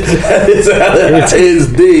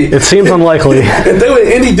 It seems unlikely. If they were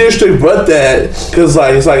in any district but that, because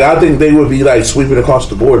it's like I think they would be like sweeping across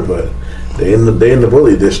the board, but they in the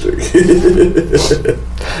bully district.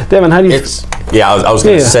 Devin, how do you? I was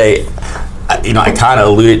going to say, I kind of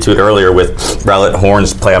alluded to it earlier with Rowlett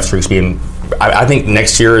Horns playoff streaks being. I think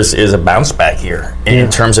next year is a bounce back year in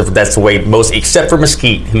terms of that's the way most, except for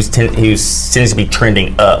Mesquite, who seems to be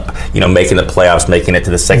trending up. Making the playoffs, making it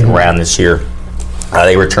to the second round this year.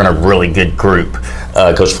 They return a really good group.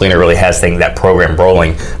 Coach Fleener really has that program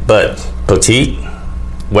rolling. But Poteet,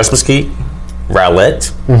 West Mesquite,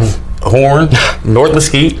 Rowlett, Horn, North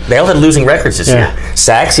Mesquite, they all had losing records this year.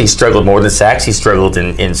 Saxe struggled more than Saxe struggled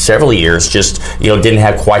in several years. Just didn't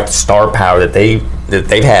have quite the star power that they've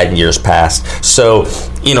had in years past. So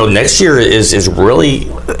next year is really,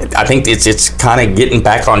 I think it's kind of getting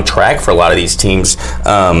back on track for a lot of these teams.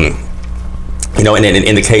 And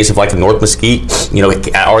in the case of like North Mesquite,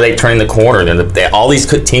 are they turning the corner? And all these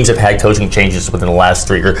teams have had coaching changes within the last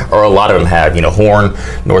 3 years, or a lot of them have. Horn,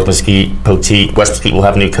 North Mesquite, Poteet, West Mesquite will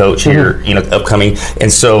have a new coach here, upcoming. And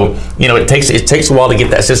so, it takes a while to get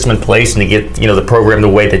that system in place and to get the program the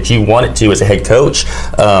way that you want it to as a head coach.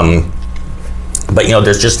 But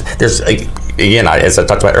there's again, as I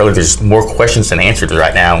talked about earlier, there's more questions than answers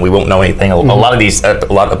right now, and we won't know anything about a lot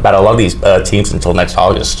of these teams until next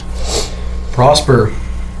August. Prosper,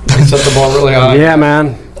 they set the bar really high. Yeah,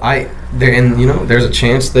 man. There's a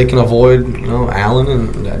chance they can avoid Allen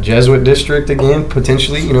and that Jesuit district again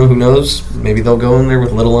potentially. Who knows? Maybe they'll go in there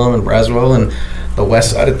with Little Elm and Braswell and the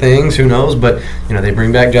west side of things. Who knows? But they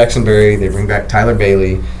bring back Jackson Berry, they bring back Tyler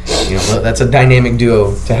Bailey. That's a dynamic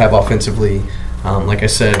duo to have offensively. Like I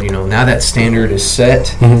said, now that standard is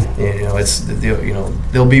set.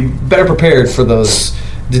 They'll be better prepared for those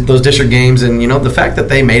district games, and the fact that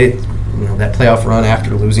they made it. That playoff run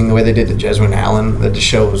after losing the way they did to Jesuit and Allen, that just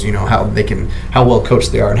shows how well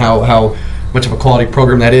coached they are and how much of a quality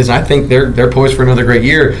program that is. And I think they're poised for another great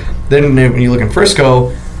year. Then when you look in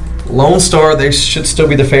Frisco, Lone Star, they should still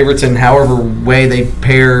be the favorites in however way they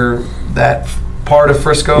pair that part of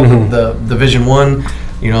Frisco, the Division I,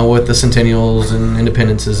 with the Centennials and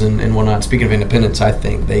Independences and whatnot. Speaking of Independence, I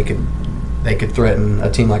think they could threaten a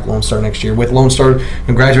team like Lone Star next year. With Lone Star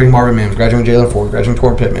graduating Marvin Mims, graduating Jalen Ford, graduating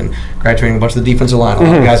Torrin Pittman, graduating a bunch of the defensive line, a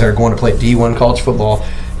lot of guys that are going to play D1 college football.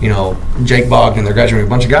 Jake Bogdan, they're graduating a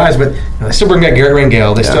bunch of guys, but they still bring back Garrett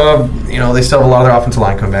Rangel. They still have, they still have a lot of their offensive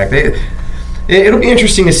line coming back. It'll be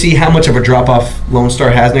interesting to see how much of a drop off Lone Star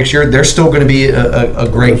has next year. They're still going to be a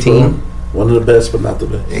great team. One of the best, but not the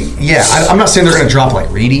best. Yeah, I'm not saying they're going to drop like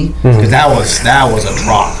Reedy, because that was a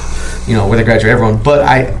drop. Where they graduate everyone. But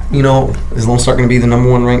is Lone Star going to be the number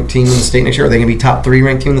 1 ranked team in the state next year? Are they going to be top 3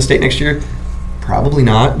 ranked team in the state next year? Probably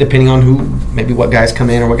not, depending on maybe what guys come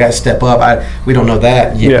in or what guys step up. We don't know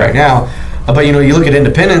that yet right now. But you look at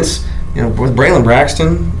Independence, with Braylon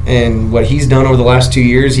Braxton and what he's done over the last 2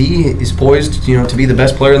 years, he is poised, to be the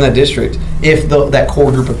best player in that district if that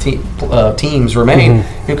core group of teams remain.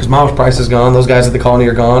 Because Miles Price is gone, those guys at the Colony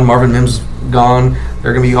are gone, Marvin Mims gone.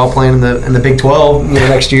 They're going to be all playing in the Big 12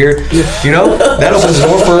 next year. That opens the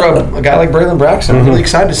door for a guy like Braylon Braxton. I'm really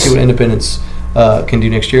excited to see what Independence can do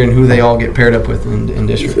next year and who they all get paired up with in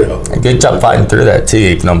district. Good job fighting through that too.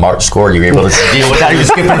 Even though Mark scored, you were able to deal with that. He was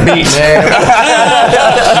skipping a beat.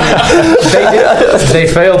 They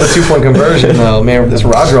failed the 2-point conversion though. Man, this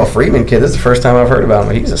Roger Freeman kid, this is the first time I've heard about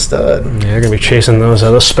him. He's a stud. Yeah, they're gonna be chasing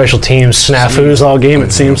those special teams snafus all game.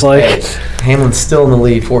 It seems like. Hey, Hamlin's still in the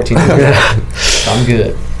lead, 14. I'm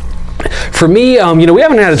good. For me, we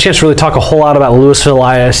haven't had a chance to really talk a whole lot about Louisville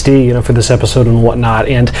ISD, for this episode and whatnot,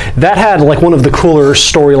 and that had like one of the cooler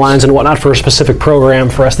storylines and whatnot for a specific program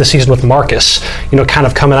for us this season with Marcus, kind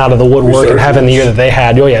of coming out of the woodwork and having the year that they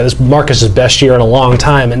had. Oh yeah, this Marcus's best year in a long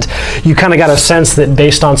time, and you kind of got a sense that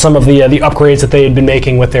based on some of the upgrades that they had been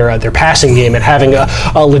making with their passing game and having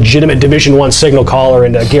a legitimate Division I signal caller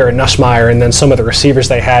and Garrett Nussmeier, and then some of the receivers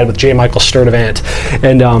they had with J. Michael Sturdivant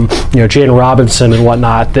and Jaden Robinson and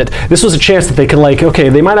whatnot, that this was a chance that they could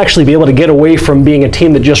they might actually be able to get away from being a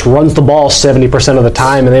team that just runs the ball 70% of the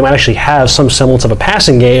time, and they might actually have some semblance of a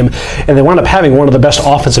passing game, and they wound up having one of the best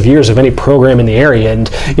offensive years of any program in the area. And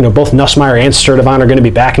both Nussmeier and Sturdivant are going to be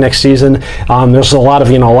back next season. There's a lot of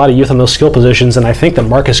youth on those skill positions, and I think that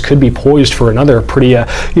Marcus could be poised for another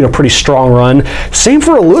pretty strong run. Same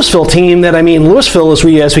for a Louisville team. Louisville, as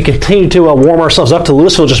we continue to warm ourselves up to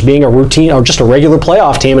Louisville just being a routine or just a regular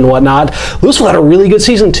playoff team and whatnot, Louisville had a really good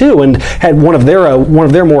season too, and had one of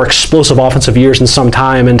their more explosive offensive years in some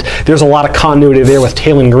time. And there's a lot of continuity there with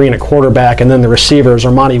Talon Green at quarterback, and then the receivers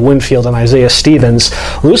Armani Winfield and Isaiah Stevens.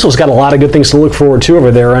 Louisville's got a lot of good things to look forward to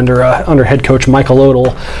over there under head coach Michael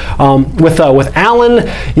Odell. With Allen,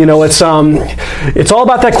 it's all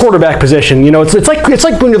about that quarterback position. It's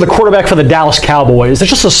like when you're the quarterback for the Dallas Cowboys.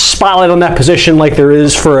 There's just a spotlight on that position like there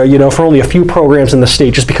is for only a few programs in the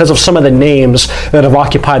state, just because of some of the names that have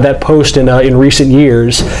occupied that post in recent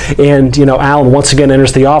years. And Allen once again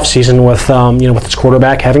enters the offseason with his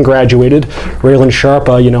quarterback having graduated. Raylan Sharp,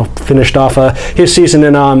 finished off his season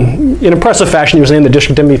in impressive fashion. He was named the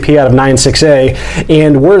district MVP out of 9-6A.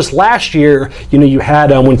 And whereas last year, you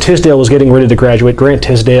had when Tisdale was getting ready to graduate, Grant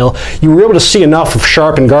Tisdale, you were able to see enough of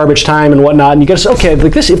Sharp and garbage time and whatnot, and you got to say, okay,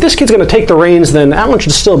 if this kid's going to take the reins, then Allen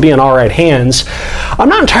should still be in all right hands. I'm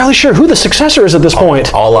not entirely sure who the successor is at this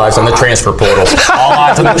point. All eyes on the transfer portal. All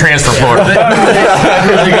eyes on the transfer portal.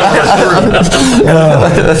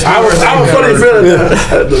 I was funny feeling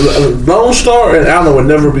that Lone Star and Allen would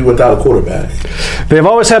never be without a quarterback. They've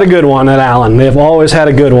always had a good one at Allen. They've always had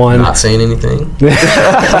a good one. Not saying anything.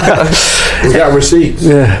 We got receipts.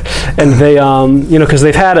 Yeah, and they, because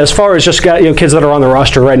they've had, as far as just got kids that are on the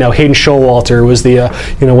roster right now. Hayden Showalter was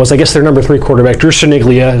was I guess their number 3 quarterback. Drew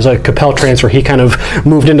Cerniglia is a Capel transfer. He kind of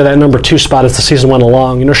moved into that number 2 spot as the season went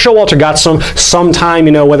along. Showalter got some time.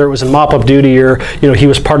 Whether it was in mop-up duty or he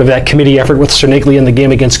was part of that committee effort with Cerniglia in the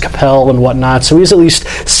game against Capel and whatnot. So he's at least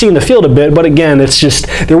seen the field a bit. But again, it's just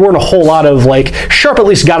there weren't a whole lot of Sharp at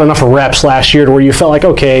least got enough reps last year to where you felt like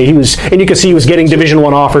okay, he was, and you could see he was getting Division I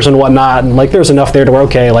offers and whatnot, and there's enough there to where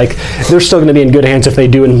okay, they're still going to be in good hands if they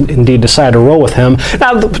do indeed decide to roll with him.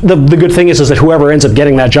 Now the good thing is that whoever ends up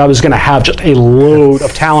getting that job is going to have just a load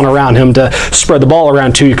of talent around him to spread the ball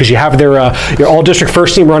around to you, because you have their your all-district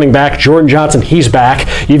first-team running back Jordan Johnson. He's back.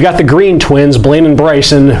 You've got the Green twins, Blaine and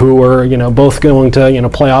Bryson, who are both going to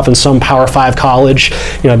play off in some Power 5 college.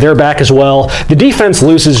 They're back as well. The defense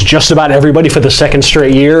loses just about everybody for the second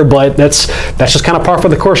straight year, but that's just kind of par for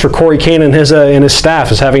the course for Corey Kane and his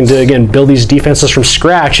staff, is having to again build these defenses from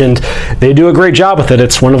scratch, and they do a great job with it.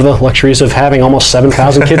 It's one of the luxuries of having almost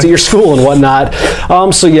 7,000 kids at your school and whatnot.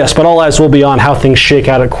 So yes, but all eyes will be on how things shake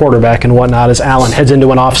out at quarterback and whatnot as Allen heads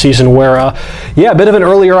into an offseason where a bit of an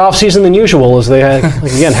earlier offseason than usual, as they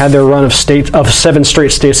had their run of 7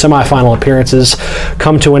 straight state semifinal appearances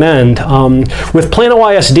come to an end. With Plano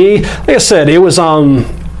ISD, like I said, it was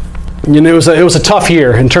it was a tough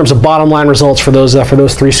year in terms of bottom line results for those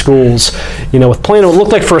 3 schools. With Plano, it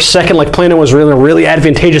looked like for a second like Plano was really in a really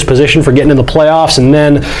advantageous position for getting into the playoffs, and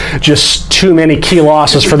then just too many key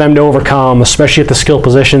losses for them to overcome, especially at the skill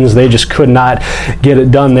positions. They just could not get it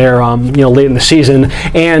done there, late in the season,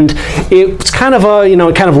 and it's kind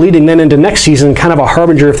of leading then into next season, kind of a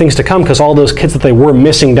harbinger of things to come, because all those kids that they were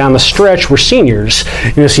missing down the stretch were seniors.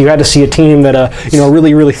 So you had to see a team that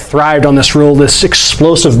really thrived on this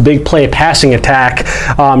explosive big play passing attack.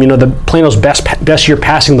 The Plano's best year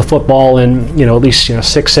passing the football in at least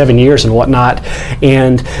 6-7 years and whatnot.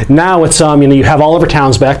 And now it's you have Oliver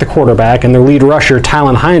Towns back, the quarterback, and their lead rusher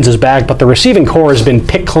Tylen Hines is back, but the receiving core has been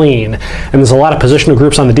picked clean, and there's a lot of positional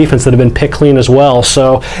groups on the defense that have been picked clean as well.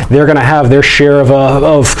 So they're going to have their share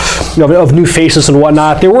of new faces and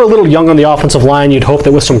whatnot. They were a little young on the offensive line. You'd hope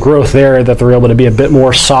that with some growth there that they're able to be a bit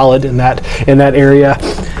more solid in that area.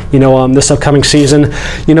 this upcoming season.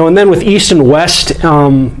 And then with East and West, they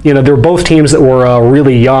were both teams that were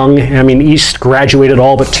really young. I mean, East graduated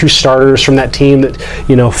all but 2 starters from that team that,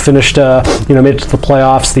 finished, made it to the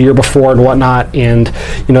playoffs the year before and whatnot. And,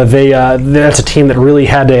 that's a team that really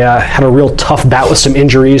had a real tough bout with some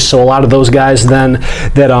injuries. So a lot of those guys then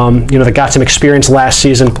that got some experience last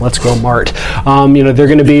season, let's go Mart, they're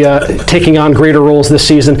going to be taking on greater roles this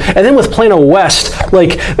season. And then with Plano West,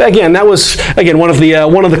 that was one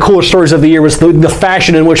of the cooler stories of the year was the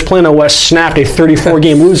fashion in which Plano West snapped a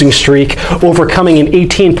 34-game losing streak, overcoming an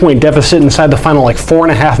 18-point deficit inside the final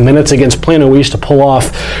 4.5 minutes against Plano East to pull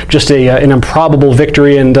off just an improbable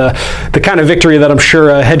victory, and the kind of victory that I'm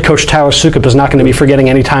sure head coach Tyler Sukup is not going to be forgetting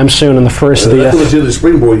anytime soon in the first of the the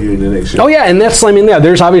springboard union next year. Oh yeah, and that's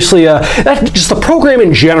there's obviously just the program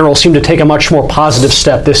in general seemed to take a much more positive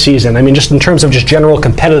step this season. I mean, just in terms of just general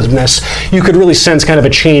competitiveness, you could really sense kind of a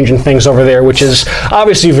change in things over there, which is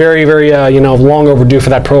obviously very, very long overdue for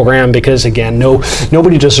that program, because again,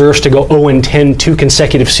 nobody deserves to go 0-10 2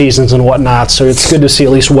 consecutive seasons and whatnot. So it's good to see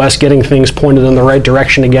at least West getting things pointed in the right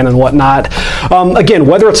direction again and whatnot. Again,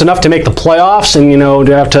 whether it's enough to make the playoffs and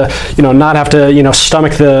to have to not have to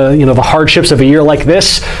stomach the hardships of a year like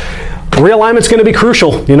this, realignment's going to be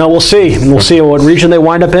crucial. We'll see. We'll see what region they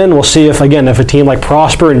wind up in. We'll see if a team like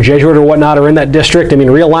Prosper and Jesuit or whatnot are in that district. I mean,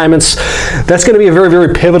 realignments, that's going to be a very,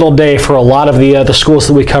 very pivotal day for a lot of the schools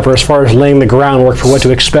that we cover as far as laying the groundwork for what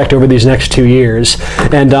to expect over these next 2 years.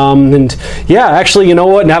 And yeah, actually, you know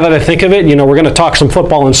what? Now that I think of it, we're going to talk some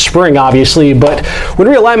football in spring, obviously, but when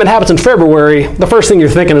realignment happens in February, the first thing you're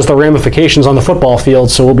thinking is the ramifications on the football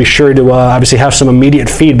field, so we'll be sure to obviously have some immediate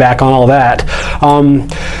feedback on all that.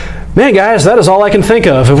 Man, guys, that is all I can think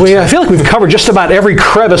of. I feel like we've covered just about every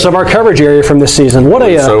crevice of our coverage area from this season. What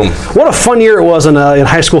a fun year it was in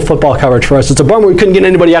high school football coverage for us. It's a bummer we couldn't get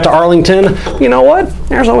anybody out to Arlington. You know what?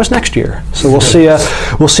 There's always next year. So we'll see.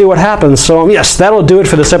 We'll see what happens. So yes, that'll do it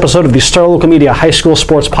for this episode of the Star Local Media High School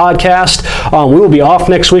Sports Podcast. We will be off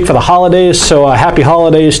next week for the holidays. So happy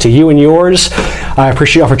holidays to you and yours. I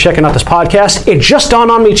appreciate y'all for checking out this podcast. It just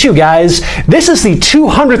dawned on me too, guys. This is the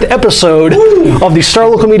 200th episode of the Star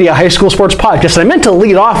Local Media High School Sports Podcast. I meant to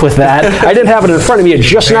lead off with that. I didn't have it in front of me. It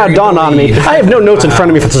just now dawned on me. I have no notes in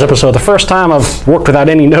front of me for this episode. The first time I've worked without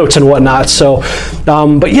any notes and whatnot. So,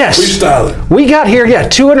 but yes, we got here. Yeah,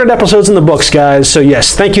 200 episodes in the books, guys. So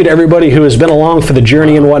yes, thank you to everybody who has been along for the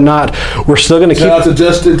journey and whatnot. We're still going to keep. Shout out to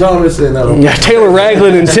Justin Thomas and Taylor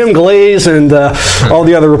Ragland and Tim Glaze and all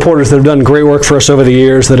the other reporters that have done great work for us over the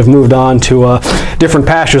years that have moved on to different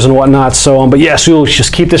pastures and whatnot. So, but yes, we will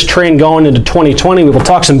just keep this train going into 2020. We will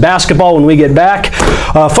talk some basketball when we get back.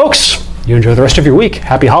 Folks, you enjoy the rest of your week.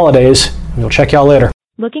 Happy holidays. We'll check y'all later.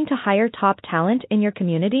 Looking to hire top talent in your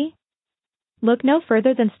community? Look no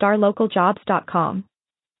further than starlocaljobs.com.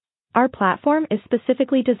 Our platform is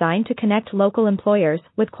specifically designed to connect local employers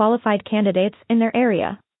with qualified candidates in their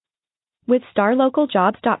area. With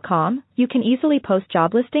starlocaljobs.com, you can easily post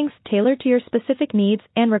job listings tailored to your specific needs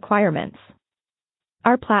and requirements.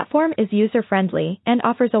 Our platform is user-friendly and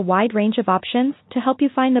offers a wide range of options to help you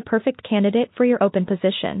find the perfect candidate for your open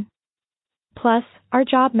position. Plus, our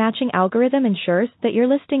job matching algorithm ensures that your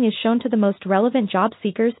listing is shown to the most relevant job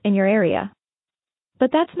seekers in your area.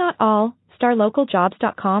 But that's not all.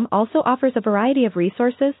 StarLocalJobs.com also offers a variety of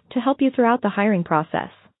resources to help you throughout the hiring process.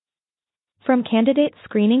 From candidate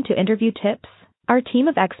screening to interview tips, our team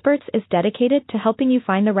of experts is dedicated to helping you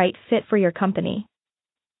find the right fit for your company.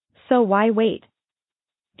 So why wait?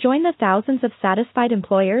 Join the thousands of satisfied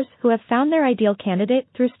employers who have found their ideal candidate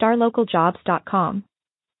through StarLocalJobs.com.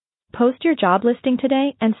 Post your job listing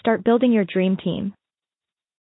today and start building your dream team.